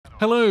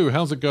Hello,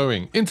 how's it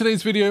going? In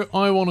today's video,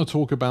 I want to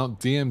talk about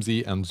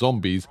DMZ and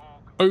Zombies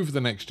over the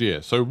next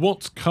year. So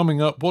what's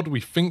coming up? What do we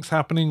think's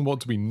happening? What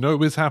do we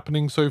know is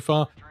happening so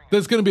far?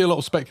 There's going to be a lot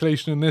of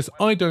speculation in this.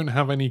 I don't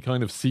have any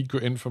kind of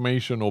secret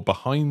information or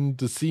behind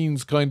the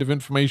scenes kind of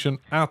information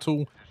at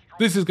all.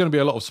 This is going to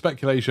be a lot of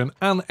speculation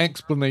and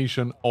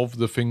explanation of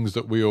the things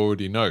that we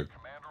already know.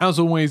 As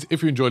always,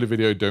 if you enjoyed the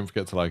video, don't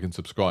forget to like and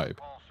subscribe.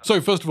 So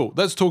first of all,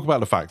 let's talk about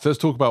the facts. Let's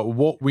talk about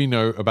what we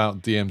know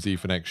about DMZ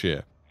for next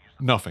year.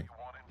 Nothing.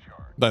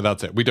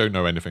 That's it. We don't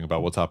know anything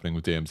about what's happening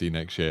with DMZ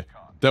next year.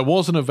 There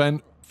was an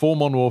event for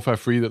Modern Warfare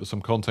 3 that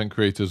some content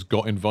creators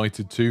got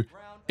invited to.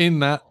 In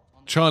that,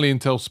 Charlie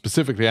Intel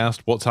specifically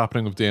asked what's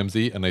happening with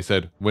DMZ, and they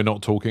said, we're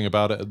not talking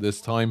about it at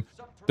this time.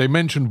 They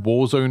mentioned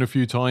Warzone a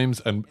few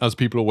times, and as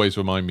people always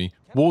remind me,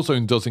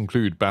 Warzone does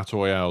include Battle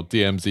Royale,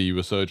 DMZ,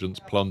 Resurgence,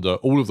 Plunder.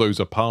 All of those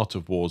are part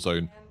of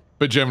Warzone.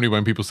 But generally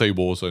when people say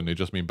Warzone, they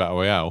just mean Battle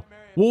Royale.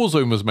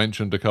 Warzone was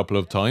mentioned a couple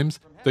of times.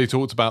 They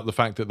talked about the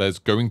fact that there's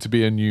going to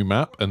be a new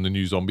map, and the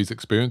new Zombies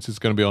experience is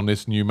going to be on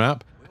this new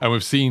map. And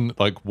we've seen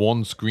like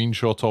one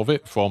screenshot of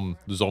it from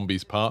the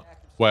Zombies part,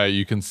 where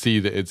you can see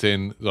that it's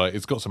in, like,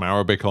 it's got some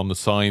Arabic on the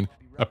sign.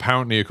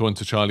 Apparently, according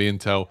to Charlie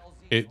Intel,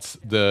 it's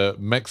the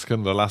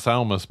Mexican, the Las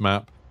Almas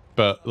map,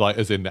 but like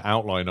as in the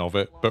outline of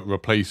it, but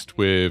replaced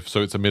with,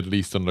 so it's a Middle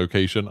Eastern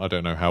location. I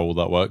don't know how all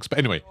that works. But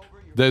anyway,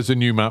 there's a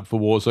new map for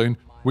Warzone.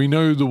 We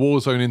know the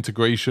Warzone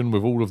integration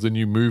with all of the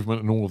new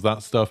movement and all of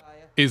that stuff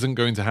isn't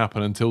going to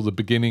happen until the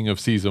beginning of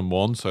Season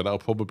 1, so that'll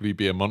probably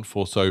be a month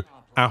or so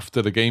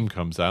after the game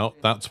comes out.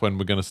 That's when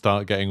we're going to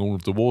start getting all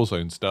of the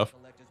Warzone stuff.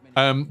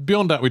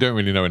 Beyond that, we don't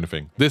really know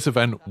anything. This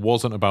event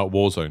wasn't about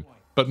Warzone,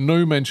 but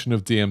no mention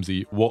of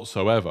DMZ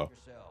whatsoever.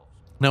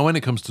 Now, when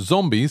it comes to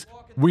Zombies,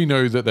 we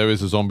know that there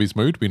is a Zombies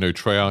mode. We know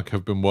Treyarch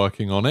have been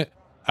working on it.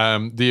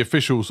 The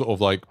official sort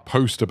of like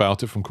post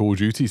about it from Call of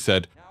Duty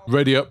said,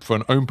 ready up for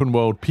an open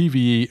world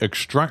PvE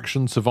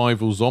extraction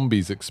survival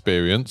zombies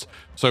experience.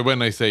 So when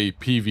they say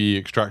PvE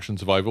extraction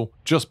survival,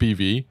 just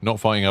PvE, not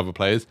fighting other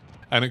players.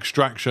 And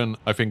extraction,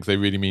 I think they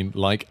really mean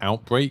like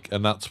Outbreak,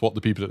 and that's what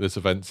the people at this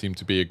event seem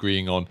to be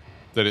agreeing on,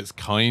 that it's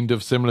kind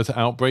of similar to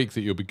Outbreak,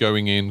 that you'll be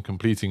going in,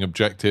 completing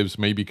objectives,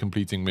 maybe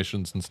completing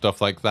missions and stuff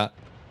like that,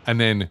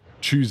 and then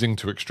choosing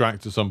to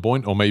extract at some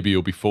point, or maybe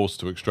you'll be forced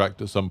to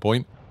extract at some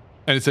point.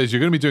 And it says you're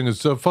going to be doing a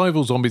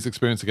survival zombies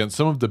experience against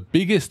some of the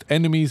biggest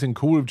enemies in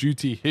Call of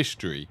Duty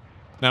history.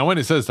 Now, when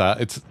it says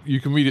that, you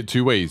can read it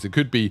two ways. It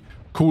could be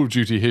Call of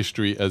Duty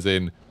history as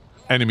in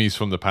enemies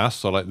from the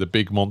past, so like the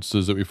big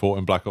monsters that we fought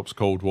in Black Ops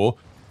Cold War,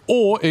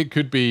 or it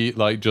could be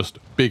like just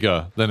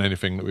bigger than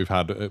anything that we've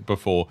had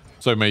before.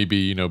 So maybe,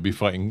 you know, be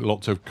fighting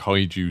lots of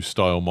kaiju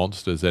style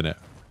monsters in it.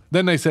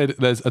 Then they said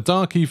there's a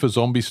Dark Ether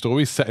zombie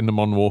story set in the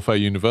Modern Warfare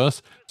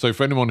universe. So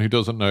for anyone who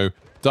doesn't know,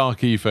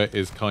 Dark Ether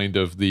is kind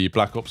of the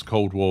Black Ops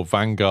Cold War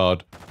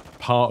Vanguard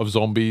part of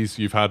Zombies.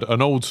 You've had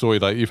an old story,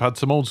 like you've had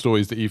some old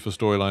stories, the Ether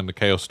storyline, the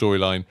Chaos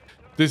storyline.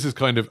 This is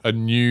kind of a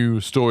new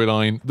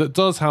storyline that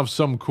does have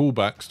some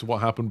callbacks to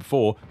what happened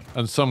before,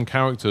 and some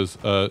characters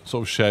sort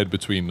of shared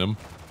between them.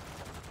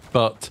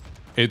 But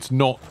it's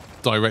not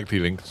directly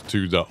linked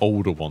to the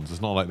older ones.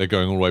 It's not like they're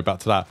going all the way back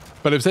to that.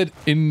 But I've said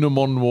in the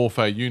Modern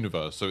Warfare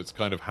universe, so it's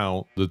kind of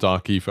how the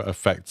Dark Ether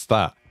affects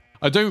that.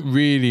 I don't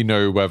really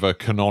know whether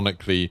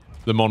canonically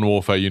the Modern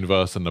Warfare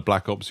universe and the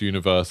Black Ops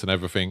universe and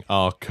everything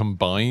are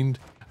combined,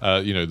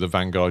 you know, the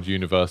Vanguard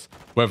universe,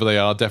 whether they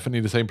are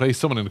definitely the same place.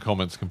 Someone in the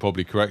comments can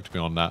probably correct me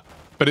on that.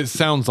 But it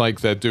sounds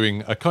like they're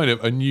doing a kind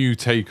of a new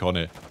take on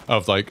it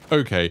of like,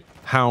 okay,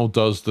 how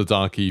does the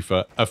Dark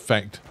Ether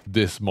affect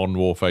this Modern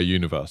Warfare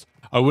universe?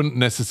 I wouldn't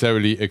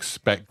necessarily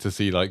expect to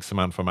see like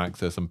Samantha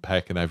Maxis and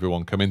Peck and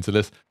everyone come into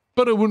this,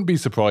 but I wouldn't be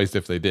surprised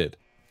if they did.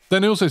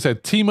 Then they also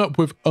said team up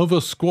with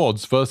other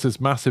squads versus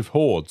massive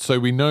hordes. So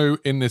we know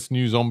in this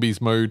new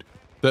Zombies mode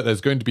that there's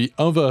going to be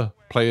other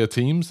player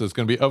teams, there's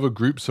going to be other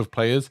groups of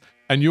players,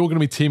 and you're going to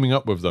be teaming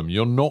up with them.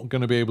 You're not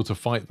going to be able to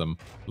fight them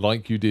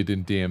like you did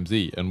in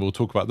DMZ, and we'll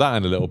talk about that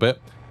in a little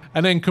bit.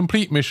 And then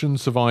complete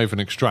missions, survive,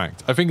 and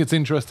extract. I think it's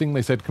interesting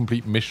they said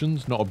complete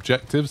missions, not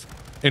objectives.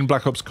 In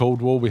Black Ops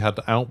Cold War, we had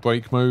the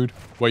Outbreak mode,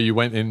 where you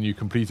went in, you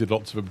completed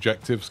lots of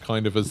objectives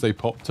kind of as they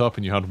popped up,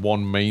 and you had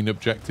one main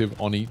objective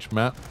on each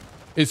map.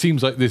 It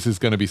seems like this is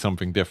going to be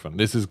something different.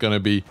 This is going to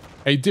be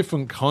a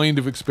different kind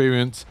of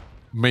experience,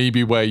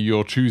 maybe where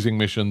you're choosing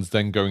missions,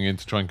 then going in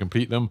to try and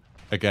complete them,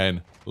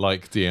 again,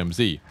 like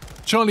DMZ.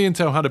 Charlie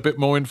Intel had a bit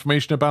more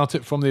information about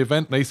it from the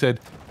event. They said,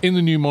 in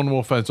the new Modern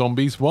Warfare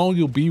Zombies, while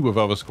you'll be with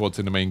other squads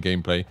in the main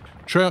gameplay,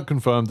 Treyarch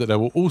confirmed that there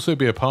will also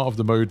be a part of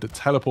the mode that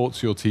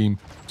teleports your team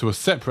to a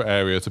separate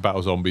area to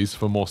battle zombies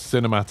for more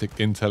cinematic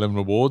intel and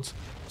rewards.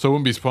 So I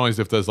wouldn't be surprised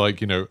if there's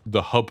like, you know,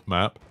 the hub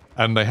map,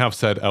 and they have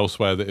said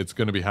elsewhere that it's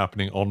going to be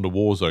happening on the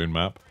Warzone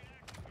map.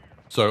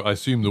 So I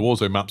assume the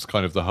Warzone map's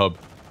kind of the hub,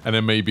 and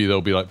then maybe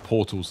there'll be like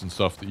portals and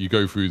stuff that you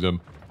go through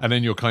them, and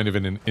then you're kind of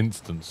in an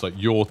instance, like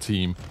your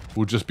team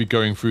will just be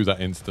going through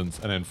that instance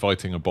and then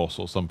fighting a boss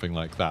or something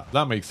like that.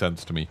 That makes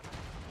sense to me.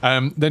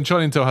 Then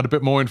Charlie Intel had a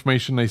bit more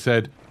information. They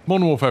said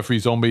Modern Warfare 3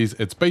 Zombies,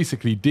 it's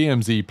basically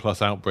DMZ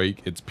plus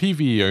Outbreak. It's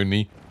PvE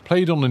only,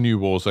 played on the new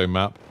Warzone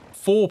map,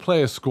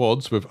 4-player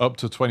squads with up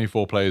to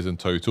 24 players in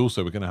total,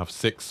 so we're going to have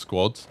 6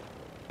 squads.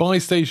 Buy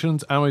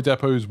stations, ammo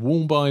depots,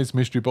 wall buys,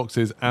 mystery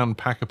boxes, and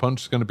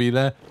Pack-a-Punch is going to be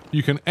there.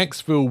 You can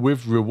exfil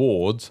with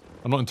rewards.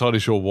 I'm not entirely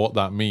sure what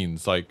that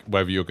means, like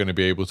whether you're going to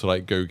be able to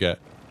like go get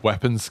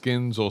weapon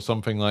skins or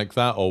something like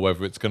that, or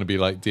whether it's going to be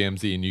like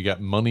DMZ and you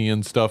get money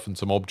and stuff and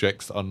some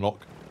objects to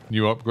unlock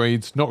new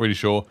upgrades. Not really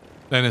sure.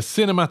 Then a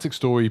cinematic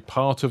story,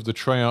 part of the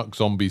Treyarch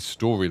Zombies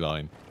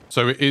storyline.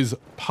 So it is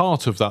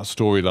part of that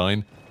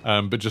storyline,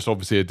 but just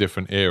obviously a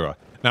different era.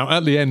 Now,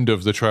 at the end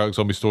of the Treyarch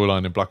Zombie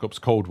storyline in Black Ops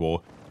Cold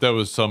War, there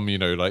was some, you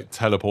know, like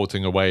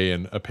teleporting away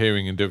and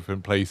appearing in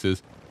different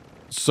places.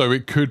 So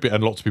it could be,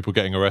 and lots of people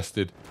getting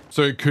arrested.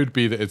 So it could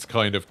be that it's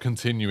kind of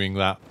continuing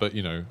that, but,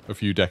 you know, a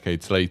few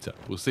decades later.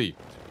 We'll see.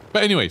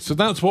 But anyway, so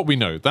that's what we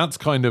know. That's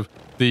kind of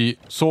the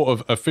sort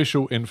of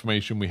official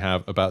information we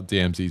have about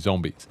DMZ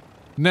Zombies.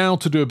 Now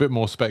to do a bit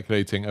more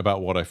speculating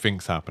about what I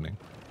think's happening.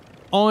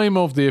 I'm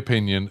of the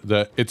opinion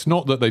that it's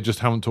not that they just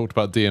haven't talked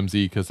about DMZ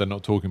because they're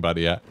not talking about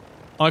it yet.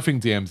 I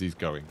think DMZ's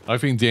going. I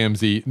think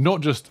DMZ, not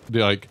just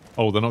like,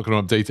 oh, they're not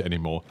going to update it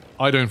anymore.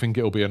 I don't think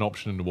it'll be an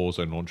option in the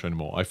Warzone launcher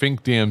anymore. I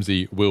think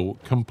DMZ will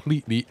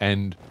completely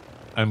end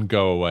and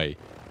go away.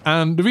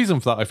 And the reason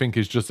for that, I think,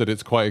 is just that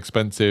it's quite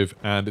expensive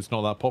and it's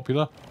not that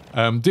popular.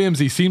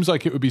 DMZ seems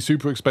like it would be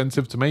super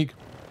expensive to make.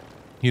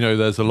 You know,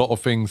 there's a lot of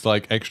things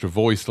like extra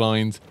voice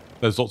lines.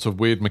 There's lots of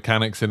weird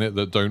mechanics in it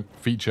that don't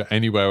feature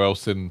anywhere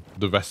else in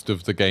the rest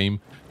of the game.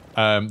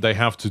 They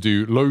have to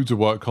do loads of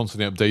work,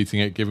 constantly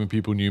updating it, giving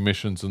people new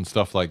missions and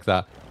stuff like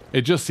that.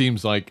 It just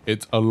seems like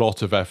it's a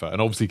lot of effort,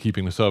 and obviously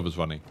keeping the servers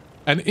running.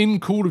 And in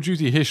Call of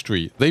Duty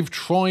history, they've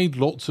tried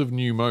lots of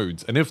new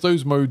modes, and if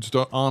those modes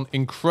aren't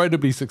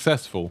incredibly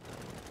successful,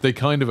 they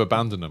kind of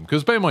abandon them.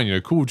 Because bear in mind, you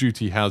know, Call of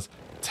Duty has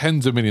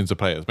tens of millions of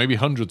players, maybe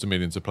hundreds of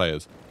millions of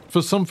players.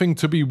 For something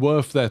to be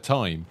worth their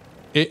time,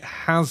 it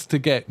has to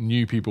get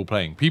new people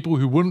playing. People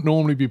who wouldn't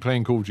normally be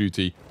playing Call of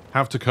Duty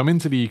have to come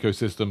into the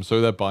ecosystem,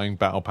 so they're buying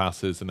battle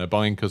passes and they're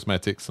buying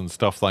cosmetics and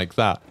stuff like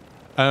that.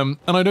 And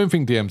I don't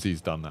think DMZ's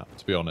done that,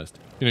 to be honest.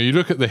 You know, you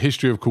look at the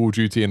history of Call of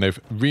Duty and they've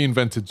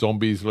reinvented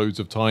zombies loads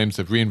of times.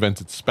 They've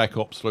reinvented Spec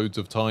Ops loads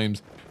of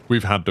times.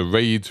 We've had the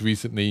raids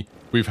recently.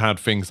 We've had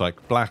things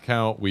like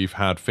Blackout. We've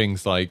had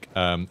things like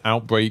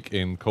Outbreak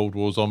in Cold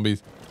War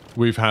Zombies.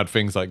 We've had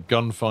things like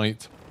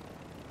Gunfight,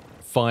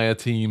 Fire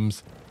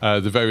Teams,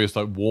 the various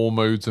like war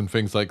modes and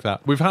things like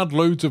that. We've had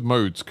loads of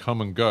modes come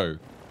and go,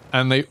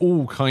 and they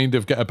all kind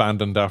of get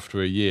abandoned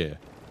after a year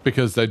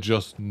because they're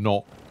just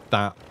not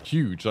that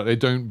huge. Like, they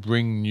don't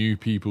bring new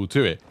people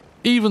to it.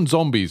 Even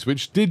Zombies,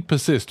 which did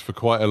persist for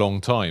quite a long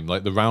time,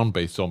 like the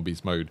round-based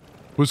Zombies mode,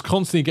 was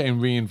constantly getting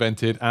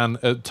reinvented and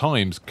at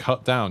times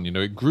cut down. You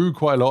know, it grew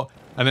quite a lot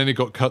and then it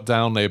got cut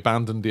down. They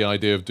abandoned the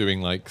idea of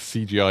doing like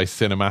CGI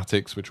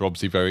cinematics, which are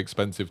obviously very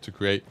expensive to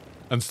create,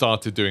 and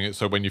started doing it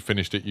so when you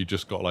finished it, you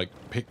just got like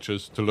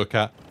pictures to look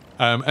at.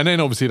 And then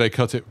obviously they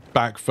cut it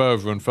back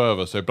further and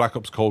further. So Black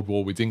Ops Cold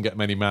War, we didn't get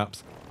many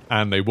maps,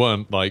 and they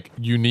weren't like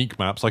unique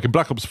maps. Like in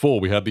Black Ops 4,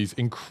 we had these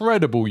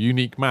incredible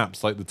unique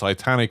maps like the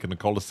Titanic and the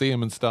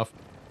Colosseum and stuff.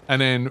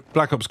 And then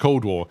Black Ops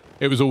Cold War,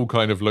 it was all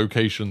kind of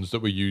locations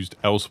that were used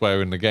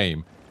elsewhere in the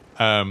game.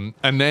 And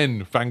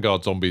then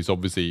Vanguard Zombies,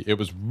 obviously, it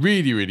was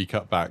really, really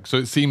cut back. So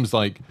it seems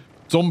like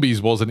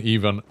Zombies wasn't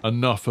even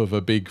enough of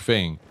a big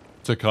thing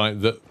to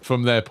kind of,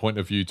 from their point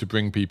of view, to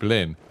bring people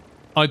in.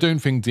 I don't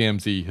think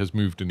DMZ has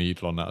moved the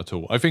needle on that at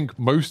all. I think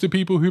most of the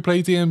people who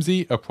play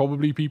DMZ are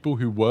probably people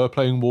who were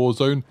playing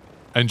Warzone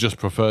and just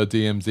prefer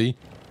DMZ.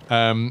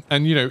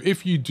 And, you know,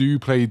 if you do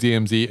play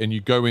DMZ and you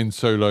go in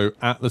solo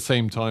at the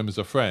same time as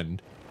a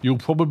friend, you'll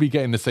probably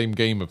get in the same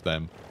game of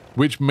them,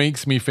 which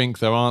makes me think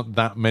there aren't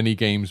that many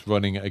games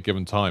running at a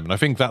given time. And I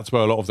think that's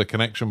where a lot of the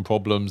connection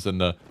problems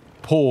and the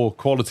poor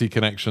quality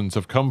connections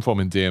have come from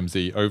in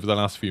DMZ over the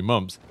last few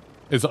months,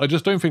 is that I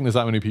just don't think there's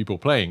that many people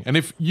playing. And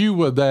if you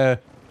were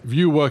there, if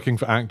you were working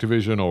for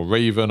Activision or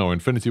Raven or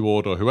Infinity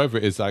Ward or whoever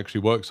it is that actually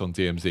works on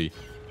DMZ,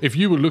 if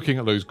you were looking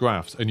at those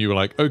graphs and you were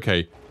like,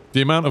 okay,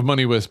 the amount of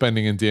money we're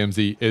spending in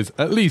DMZ is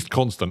at least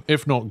constant,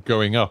 if not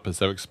going up as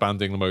they're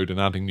expanding the mode and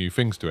adding new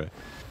things to it.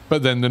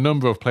 But then the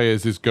number of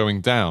players is going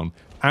down,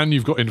 and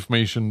you've got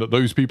information that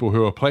those people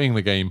who are playing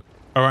the game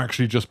are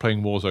actually just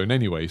playing Warzone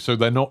anyway, so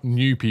they're not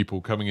new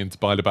people coming in to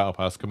buy the Battle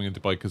Pass, coming in to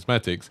buy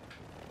cosmetics.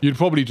 You'd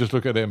probably just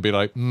look at it and be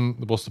like,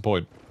 what's the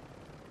point?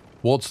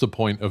 What's the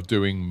point of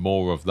doing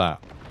more of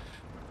that?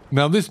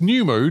 Now, this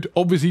new mode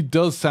obviously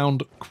does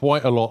sound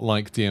quite a lot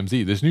like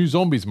DMZ. This new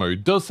Zombies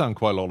mode does sound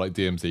quite a lot like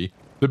DMZ.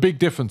 The big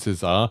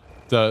differences are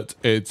that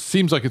it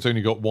seems like it's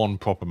only got one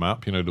proper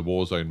map, you know, the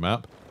Warzone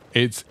map.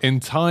 It's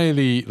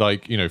entirely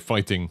like, you know,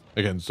 fighting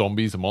against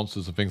zombies and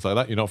monsters and things like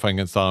that. You're not fighting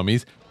against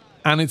armies.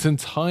 And it's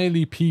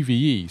entirely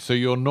PvE, so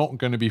you're not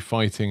going to be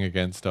fighting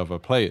against other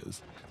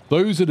players.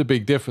 Those are the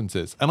big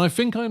differences. And I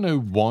think I know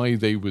why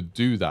they would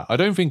do that. I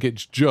don't think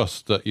it's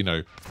just that, you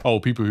know, oh,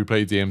 people who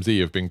play DMZ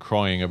have been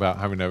crying about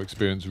having their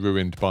experience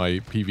ruined by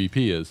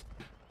PvPers.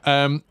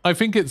 I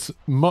think it's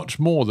much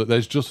more that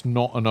there's just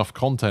not enough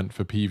content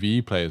for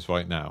PvE players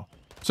right now.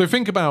 So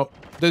think about,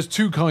 there's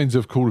two kinds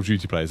of Call of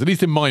Duty players. At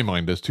least in my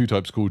mind, there's two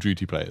types of Call of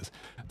Duty players.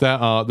 There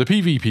are the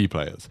PvP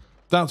players.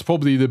 That's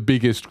probably the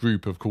biggest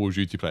group of Call of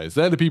Duty players.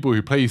 They're the people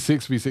who play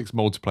 6v6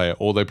 multiplayer,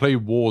 or they play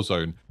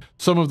Warzone.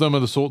 Some of them are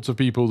the sorts of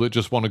people that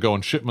just want to go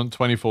on shipment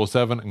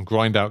 24/7 and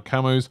grind out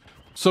camos.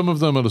 Some of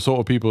them are the sort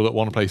of people that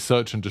want to play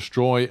search and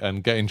destroy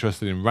and get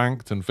interested in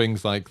ranked and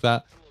things like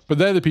that. But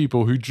they're the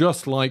people who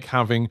just like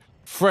having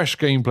fresh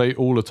gameplay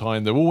all the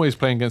time. They're always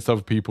playing against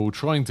other people,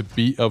 trying to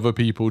beat other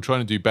people, trying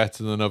to do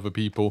better than other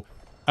people.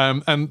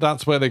 And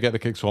that's where they get the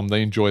kicks from.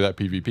 They enjoy that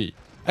PvP.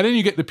 And then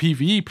you get the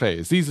PvE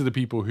players. These are the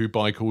people who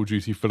buy Call of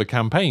Duty for the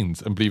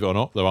campaigns. And believe it or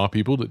not, there are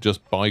people that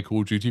just buy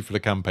Call of Duty for the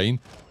campaign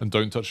and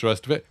don't touch the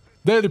rest of it.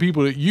 They're the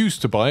people that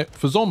used to buy it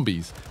for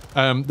zombies.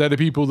 They're the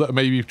people that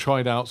maybe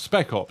tried out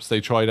Spec Ops. They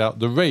tried out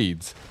the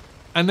raids.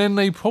 And then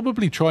they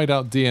probably tried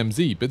out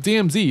DMZ. But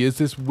DMZ is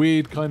this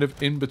weird kind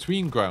of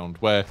in-between ground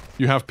where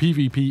you have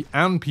PvP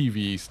and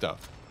PvE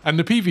stuff. And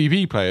the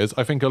PvP players,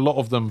 I think a lot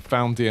of them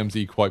found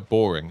DMZ quite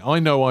boring. I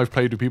know I've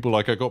played with people,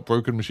 like I got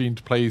Broken Machine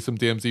to play some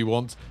DMZ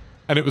once,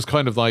 and it was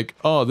kind of like,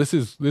 oh, this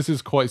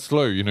is quite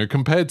slow, you know,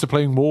 compared to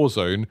playing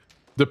Warzone.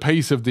 The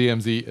pace of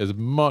DMZ is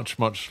much,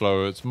 much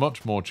slower. It's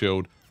much more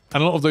chilled.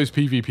 And a lot of those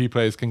PvP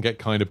players can get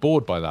kind of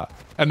bored by that.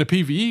 And the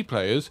PvE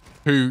players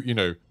who, you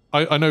know,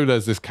 I know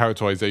there's this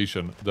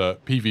characterization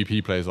that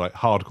PvP players are like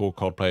hardcore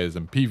COD players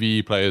and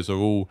PvE players are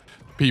all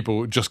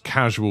people, just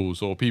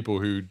casuals or people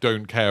who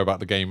don't care about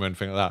the game or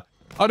anything like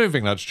that. I don't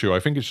think that's true. I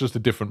think it's just a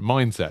different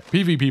mindset.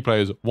 PvP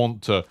players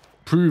want to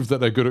prove that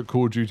they're good at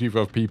Call of Duty for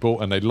other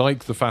people, and they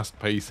like the fast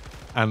pace,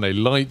 and they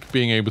like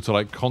being able to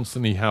like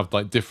constantly have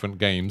like different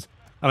games.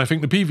 And I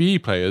think the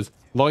PvE players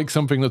like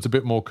something that's a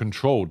bit more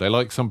controlled. They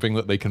like something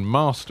that they can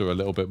master a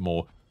little bit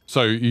more.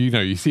 So, you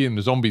know, you see in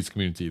the zombies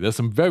community, there's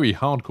some very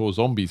hardcore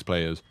zombies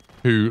players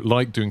who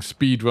like doing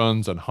speed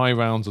runs and high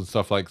rounds and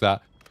stuff like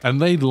that.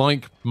 And they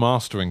like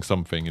mastering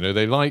something, you know,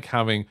 they like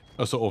having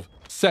a sort of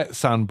set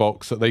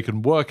sandbox that they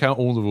can work out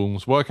all the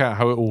rules, work out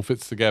how it all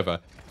fits together,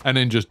 and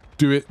then just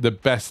do it the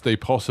best they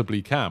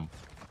possibly can.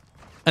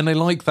 And they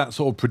like that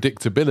sort of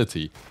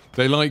predictability.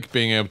 They like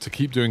being able to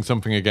keep doing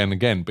something again and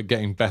again, but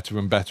getting better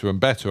and better and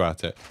better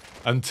at it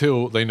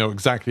until they know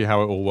exactly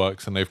how it all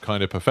works and they've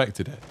kind of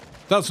perfected it.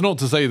 That's not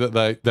to say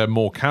that they're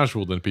more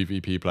casual than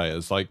PvP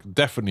players, like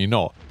definitely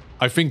not.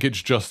 I think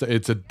it's just that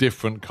it's a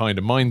different kind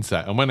of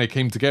mindset. And when they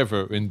came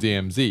together in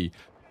DMZ,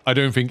 I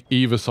don't think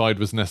either side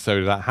was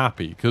necessarily that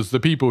happy, because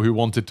the people who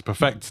wanted to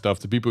perfect stuff,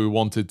 the people who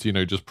wanted to, you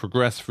know, just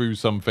progress through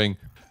something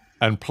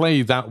and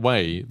play that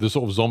way, the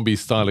sort of zombie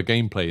style of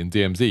gameplay in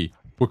DMZ,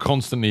 were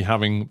constantly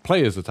having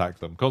players attack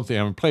them, constantly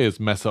having players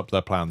mess up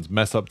their plans,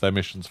 mess up their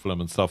missions for them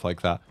and stuff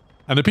like that.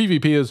 And the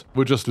PvPers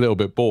were just a little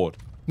bit bored.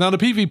 Now, the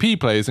PvP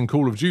players in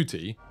Call of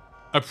Duty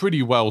are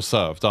pretty well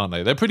served, aren't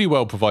they? They're pretty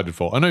well provided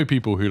for. I know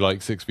people who like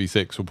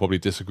 6v6 will probably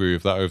disagree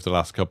with that over the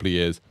last couple of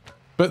years,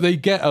 but they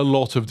get a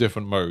lot of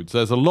different modes.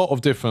 There's a lot of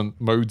different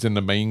modes in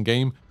the main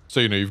game. So,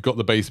 you know, you've got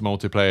the base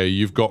multiplayer,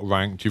 you've got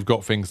ranked, you've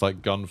got things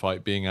like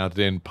gunfight being added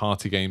in,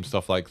 party games,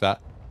 stuff like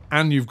that.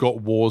 And you've got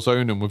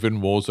Warzone, and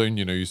within Warzone,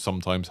 you know, you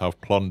sometimes have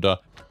plunder,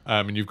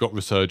 and you've got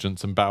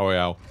resurgence and battle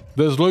royale.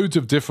 There's loads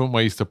of different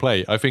ways to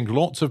play. I think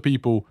lots of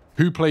people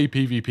who play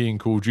PvP in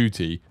Call of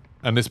Duty,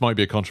 and this might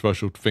be a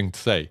controversial thing to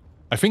say,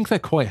 I think they're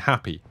quite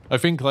happy. I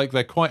think like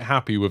they're quite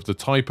happy with the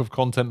type of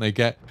content they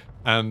get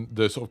and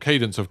the sort of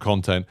cadence of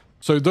content.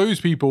 So those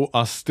people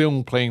are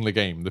still playing the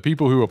game. The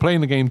people who were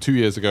playing the game 2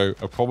 years ago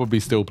are probably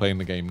still playing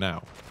the game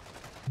now.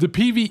 The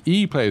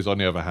PvE players, on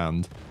the other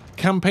hand,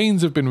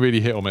 campaigns have been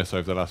really hit or miss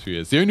over the last few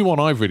years. The only one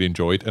I've really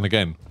enjoyed, and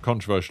again,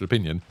 controversial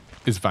opinion,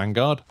 is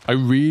Vanguard. I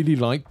really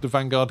liked the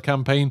Vanguard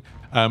campaign.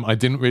 I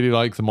didn't really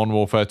like the Modern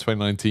Warfare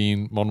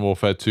 2019, Modern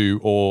Warfare 2,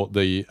 or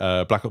the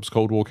Black Ops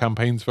Cold War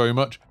campaigns very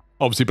much.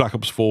 Obviously, Black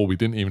Ops 4, we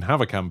didn't even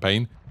have a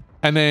campaign.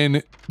 And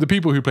then the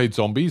people who played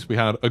Zombies, we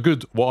had a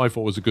good, what I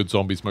thought was a good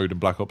Zombies mode in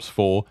Black Ops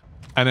 4.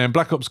 And then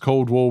Black Ops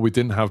Cold War, we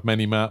didn't have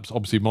many maps.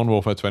 Obviously, Modern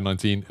Warfare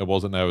 2019, it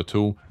wasn't there at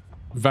all.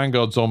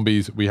 Vanguard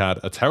Zombies, we had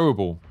a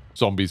terrible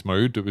Zombies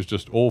mode that was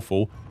just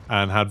awful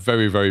and had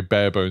very, very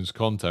bare bones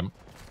content.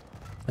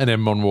 And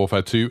then Modern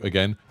Warfare 2,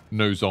 again,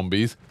 no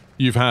zombies.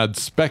 You've had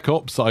Spec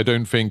Ops. I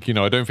don't think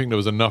there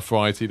was enough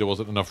variety. There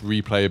wasn't enough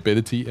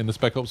replayability in the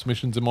Spec Ops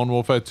missions in Modern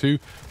Warfare 2.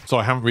 So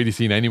I haven't really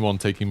seen anyone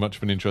taking much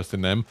of an interest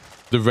in them.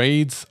 The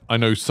raids, I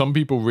know some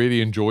people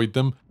really enjoyed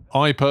them.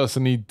 I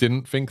personally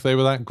didn't think they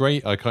were that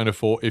great. I kind of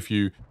thought if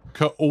you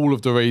cut all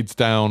of the raids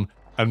down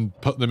and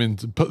put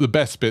the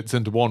best bits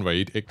into one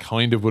raid, it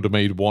kind of would have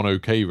made one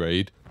okay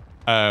raid.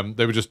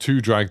 They were just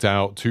too dragged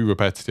out, too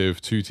repetitive,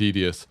 too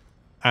tedious.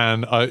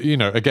 And,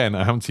 again,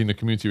 I haven't seen the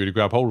community really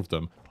grab hold of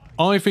them.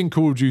 I think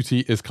Call of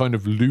Duty is kind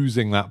of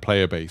losing that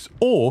player base,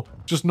 or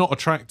just not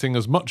attracting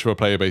as much of a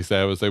player base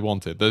there as they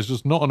wanted. There's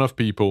just not enough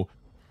people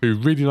who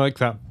really like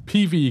that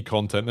PvE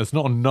content. There's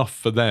not enough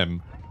for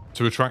them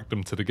to attract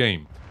them to the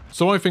game.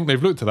 So I think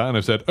they've looked at that and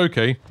have said,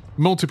 okay,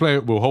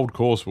 multiplayer will hold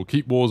course, we'll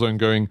keep Warzone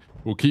going,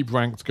 We'll keep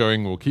ranked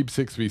going. We'll keep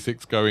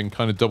 6v6 going,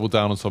 kind of double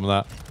down on some of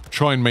that.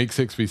 Try and make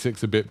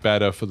 6v6 a bit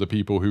better for the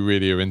people who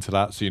really are into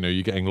that. So, you know,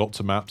 you're getting lots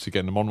of maps. You're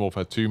getting the Modern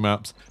Warfare 2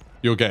 maps.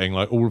 You're getting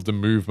like all of the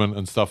movement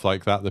and stuff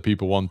like that that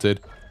people wanted.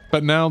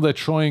 But now they're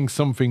trying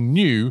something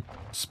new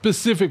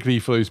specifically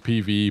for those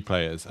PvE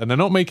players. And they're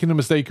not making the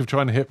mistake of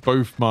trying to hit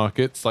both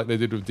markets like they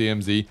did with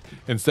DMZ.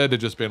 Instead, they're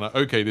just being like,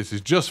 okay, this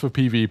is just for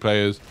PvE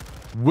players.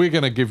 We're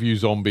going to give you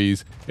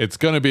zombies. It's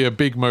going to be a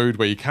big mode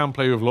where you can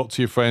play with lots of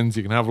your friends.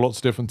 You can have lots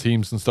of different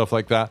teams and stuff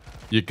like that.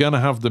 You're going to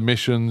have the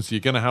missions.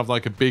 You're going to have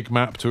like a big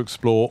map to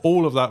explore,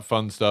 all of that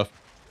fun stuff.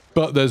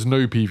 But there's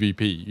no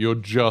PvP. You're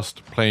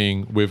just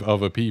playing with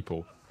other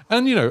people.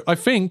 And, you know, I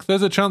think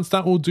there's a chance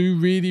that will do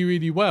really,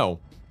 really well.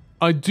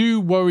 I do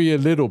worry a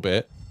little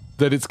bit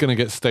that it's going to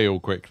get stale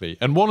quickly.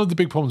 And one of the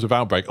big problems with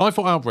Outbreak, I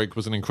thought Outbreak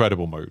was an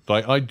incredible mode.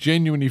 Like, I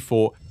genuinely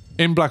thought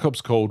in Black Ops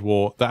Cold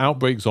War, the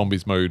Outbreak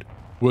Zombies mode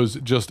was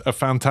just a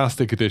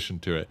fantastic addition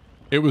to it.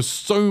 It was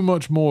so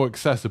much more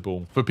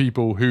accessible for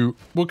people who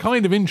were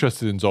kind of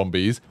interested in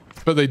zombies,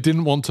 but they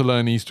didn't want to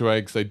learn Easter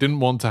eggs. They didn't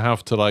want to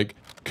have to, like,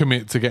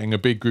 commit to getting a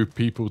big group of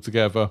people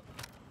together.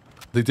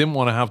 They didn't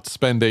want to have to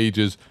spend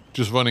ages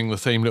just running the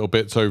same little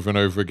bits over and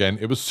over again.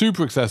 It was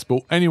super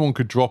accessible. Anyone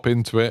could drop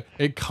into it.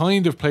 It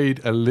kind of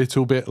played a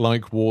little bit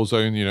like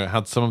Warzone. You know, it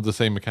had some of the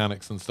same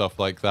mechanics and stuff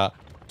like that.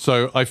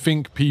 So I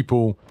think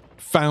people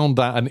found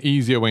that an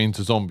easier way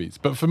into zombies.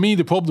 But for me,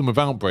 the problem with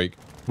Outbreak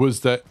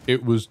was that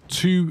it was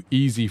too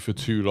easy for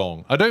too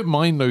long. I don't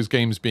mind those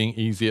games being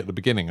easy at the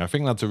beginning. I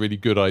think that's a really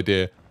good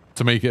idea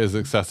to make it as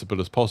accessible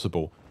as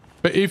possible.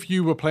 But if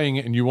you were playing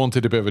it and you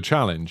wanted a bit of a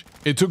challenge,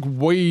 it took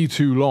way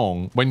too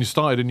long when you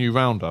started a new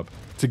roundup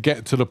to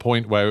get to the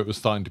point where it was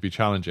starting to be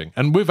challenging.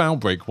 And with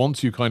Outbreak,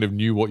 once you kind of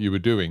knew what you were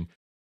doing,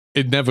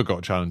 it never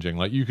got challenging.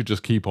 Like, you could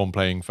just keep on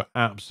playing for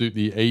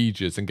absolutely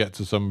ages and get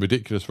to some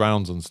ridiculous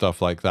rounds and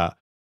stuff like that.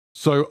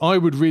 So I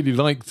would really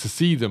like to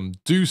see them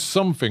do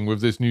something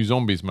with this new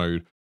zombies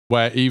mode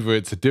where either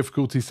it's a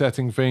difficulty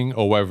setting thing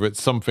or whether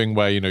it's something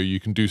where, you know, you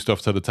can do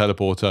stuff to the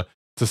teleporter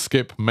to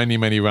skip many,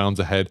 many rounds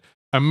ahead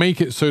and make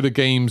it so the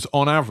games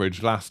on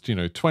average last, you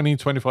know, 20,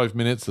 25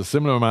 minutes, a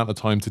similar amount of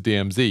time to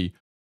DMZ,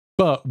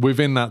 but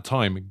within that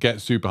time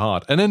get super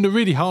hard. And then the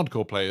really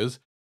hardcore players,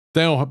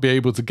 they'll be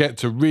able to get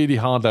to really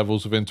hard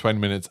levels within 20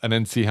 minutes and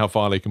then see how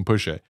far they can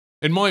push it.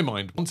 In my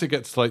mind, once it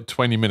gets to like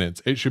 20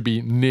 minutes, it should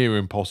be near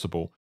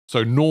impossible.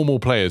 So normal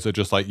players are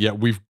just like, yeah,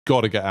 we've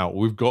got to get out.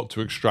 We've got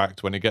to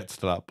extract when it gets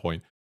to that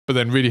point. But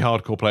then really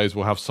hardcore players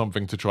will have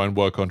something to try and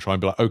work on, try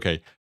and be like,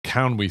 okay,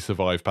 can we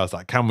survive past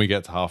that? Can we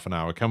get to half an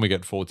hour? Can we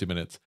get 40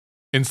 minutes?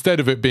 Instead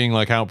of it being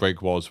like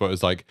Outbreak was, where it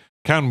was like,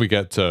 can we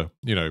get to,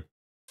 you know,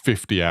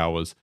 50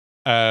 hours?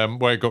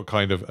 Where it got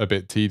kind of a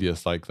bit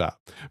tedious like that.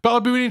 But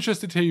I'd be really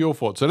interested to hear your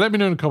thoughts. So let me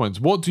know in the comments.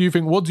 What do you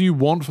think? What do you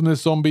want from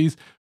this zombies?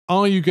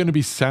 Are you going to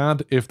be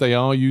sad if they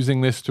are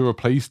using this to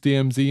replace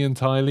DMZ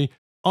entirely?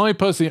 I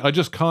personally, I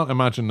just can't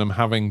imagine them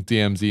having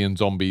DMZ and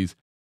zombies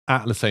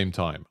at the same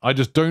time. I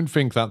just don't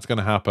think that's going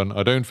to happen.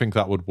 I don't think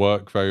that would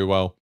work very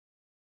well.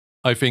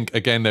 I think,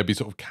 again, they'd be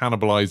sort of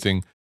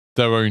cannibalizing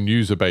their own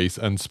user base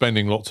and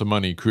spending lots of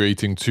money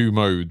creating two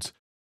modes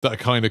that are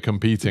kind of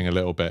competing a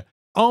little bit.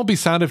 I'll be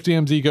sad if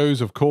DMZ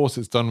goes. Of course,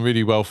 it's done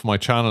really well for my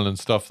channel and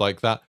stuff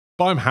like that.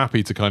 But I'm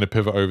happy to kind of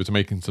pivot over to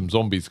making some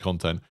zombies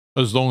content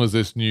as long as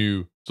this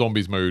new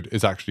zombies mode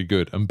is actually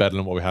good and better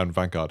than what we had in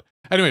Vanguard.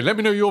 Anyway, let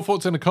me know your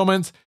thoughts in the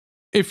comments.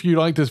 If you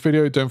like this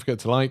video, don't forget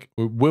to like.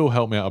 It will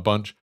help me out a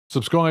bunch.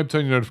 Subscribe,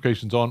 turn your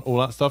notifications on, all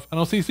that stuff. And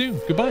I'll see you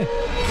soon. Goodbye.